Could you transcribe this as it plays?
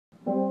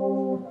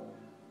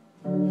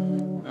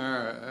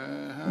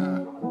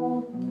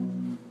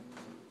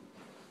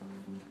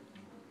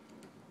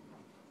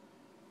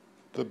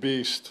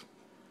beast.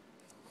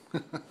 You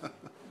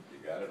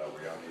got it? Are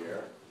we on the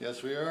air?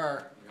 Yes, we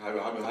are. I'm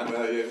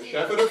a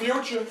chef of the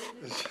future.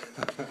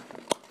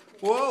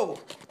 Whoa!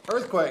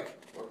 Earthquake.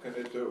 What can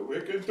it do?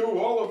 It can do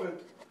all of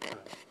it.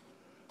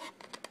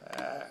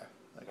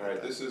 All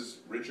right, this is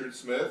Richard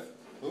Smith.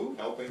 Who?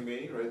 Helping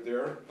me right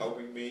there,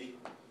 helping me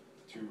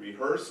to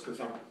rehearse, because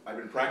I've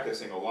been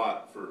practicing a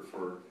lot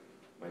for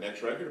my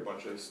next record, a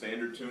bunch of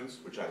standard tunes,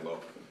 which I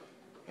love.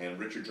 And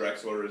Richard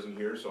Drexler isn't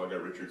here, so I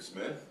got Richard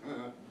Smith.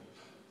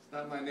 It's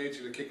not my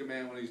nature to kick a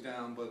man when he's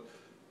down, but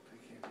I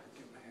can't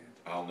give him a hand.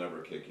 I'll never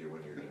kick you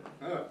when you're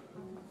down.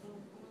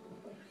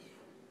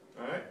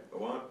 All right,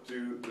 1,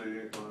 2,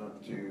 3, 1,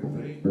 2,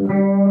 3.